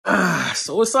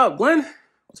So what's up, Glenn?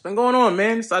 What's been going on,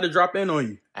 man? Decided to drop in on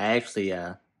you. I actually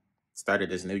started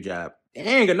this new job.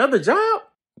 Dang, another job?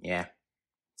 Yeah,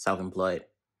 self-employed.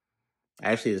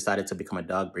 I actually decided to become a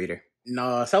dog breeder.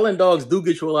 Nah, selling dogs do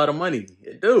get you a lot of money.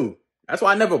 It do. That's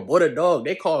why I never bought a dog.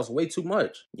 They cost way too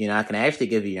much. You know, I can actually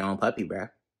give you your own puppy, bro.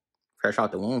 Fresh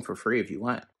out the womb for free if you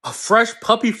want. A fresh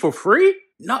puppy for free?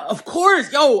 No, of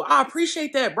course. Yo, I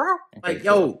appreciate that, bro. Okay, Like, cool.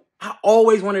 yo, I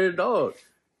always wanted a dog.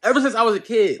 Ever since I was a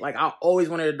kid, like, I always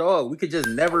wanted a dog. We could just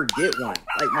never get one.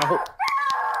 Like, my whole...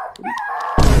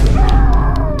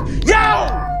 Yo!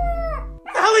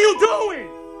 What the hell are you doing?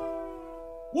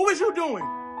 What was you doing?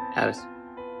 I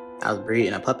was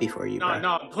breeding a puppy for you, bro.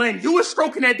 No, Glenn, you was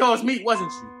stroking that dog's meat,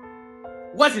 wasn't you?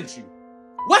 Wasn't you?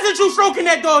 Wasn't you stroking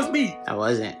that dog's meat? I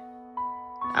wasn't.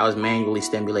 I was manually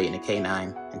stimulating the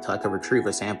canine until I could retrieve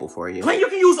a sample for you. Glenn, you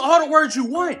can use all the words you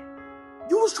want.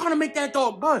 You was trying to make that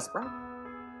dog bust, bro.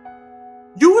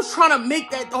 You was trying to make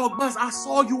that dog bust. I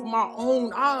saw you with my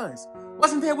own eyes.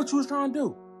 Wasn't that what you was trying to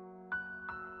do?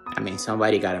 I mean,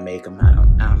 somebody gotta make him. I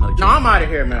don't know. No, I'm out of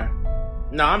here, man.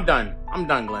 No, I'm done. I'm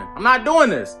done, Glenn. I'm not doing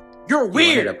this. You're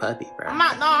weird. You wanted a puppy, bro. I'm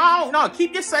not. No, I don't. No,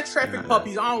 keep your sex traffic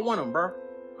puppies. I don't want them, bro.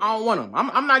 I don't want them.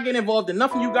 I'm not getting involved in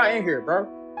nothing you got in here, bro.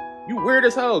 You weird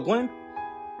as hell, Glenn.